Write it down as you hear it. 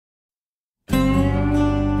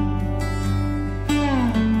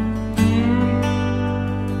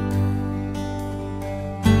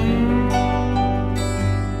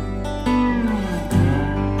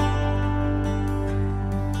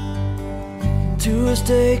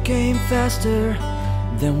Tuesday came faster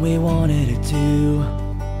than we wanted it to.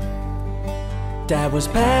 Dad was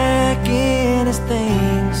packing his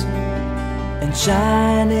things and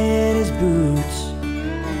shining his boots.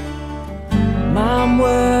 Mom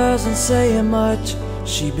wasn't saying much,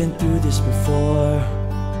 she'd been through this before.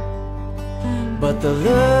 But the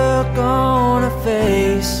look on her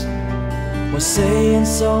face was saying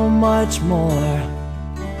so much more.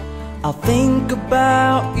 I'll think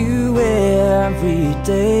about you every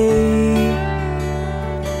day.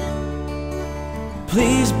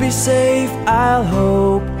 Please be safe, I'll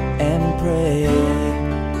hope and pray.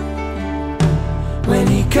 When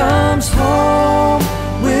he comes home,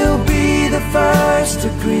 we'll be the first to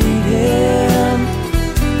greet him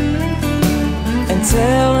and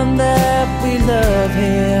tell him that we love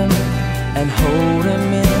him and hold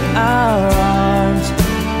him in our arms.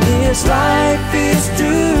 This life is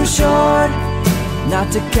too short not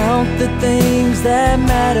to count the things that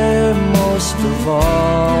matter most of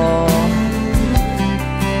all.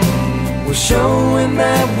 We'll show him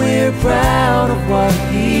that we're proud of what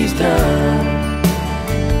he's done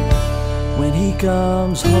when he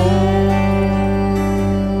comes home.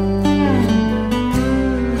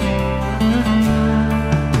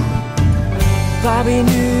 Bobby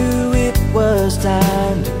knew it was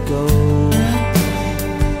time to go.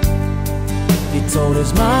 He told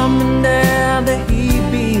his mom and dad that he'd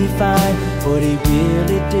be fine, but he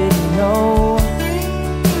really didn't know.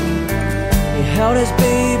 He held his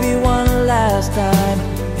baby one last time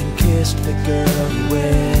and kissed the girl he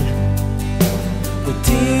wed. With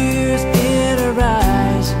tears in her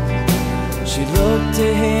eyes, she looked to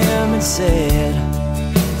him and said,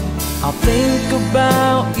 I'll think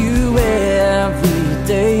about you every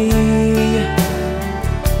day.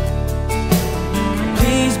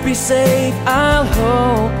 Please be safe, I'll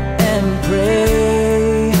hope and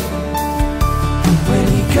pray. When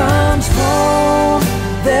he comes home,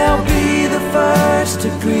 they'll be the first to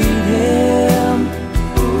greet him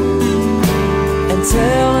and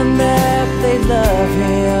tell him that they love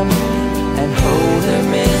him and hold him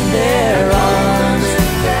in their arms.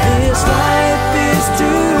 This life is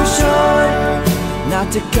too short not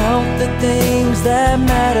to count the things that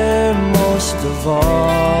matter most of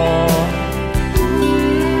all.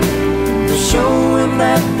 They'll show him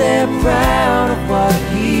that they're proud of what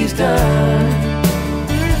he's done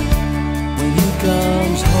when he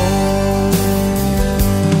comes home.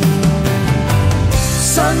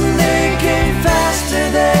 Sunday came faster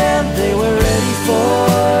than they were ready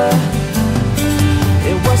for.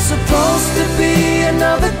 It was supposed to be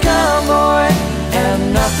another convoy and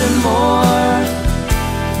nothing more.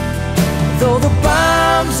 Though the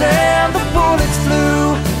bombs and the bullets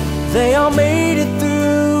flew, they all made it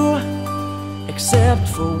through, except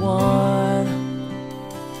for one.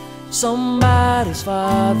 Somebody's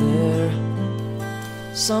father,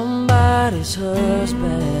 somebody's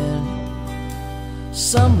husband,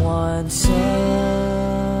 someone's son.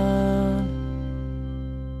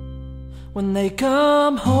 When they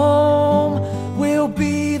come home, we'll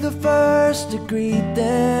be the first to greet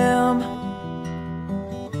them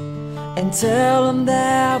and tell them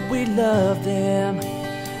that we love them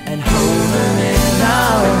and hold them in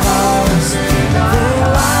our arms. Their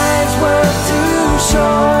lives were too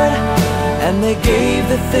short and they gave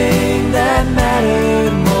the thing that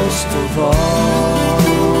mattered most of all.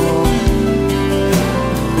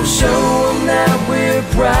 We'll show them that we're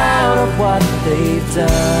proud of what they've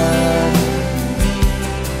done.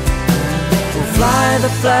 We'll fly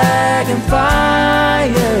the flag and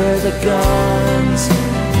fire the guns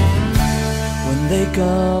when they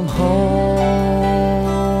come home.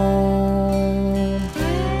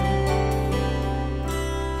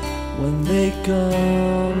 When they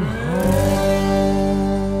come home.